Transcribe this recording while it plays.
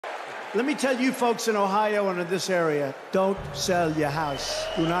Let me tell you folks in Ohio and in this area, don't sell your house.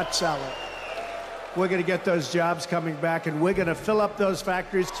 Do not sell it. We're going to get those jobs coming back, and we're going to fill up those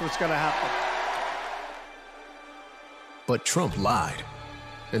factories, so it's going to happen. But Trump lied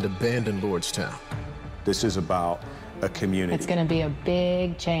and abandoned Lordstown. This is about a community. It's going to be a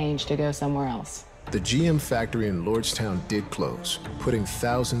big change to go somewhere else. The GM factory in Lordstown did close, putting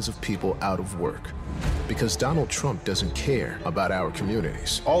thousands of people out of work. Because Donald Trump doesn't care about our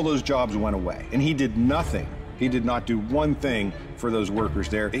communities. All those jobs went away, and he did nothing. He did not do one thing for those workers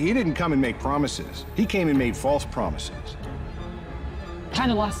there. He didn't come and make promises. He came and made false promises.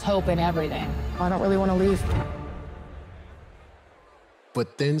 Kind of lost hope in everything. I don't really want to leave.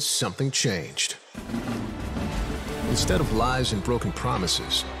 But then something changed. Instead of lies and broken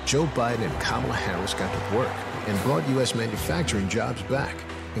promises, Joe Biden and Kamala Harris got to work and brought U.S. manufacturing jobs back,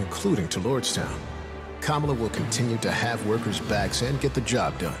 including to Lordstown. Kamala will continue to have workers' backs and get the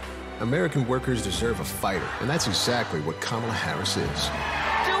job done. American workers deserve a fighter, and that's exactly what Kamala Harris is.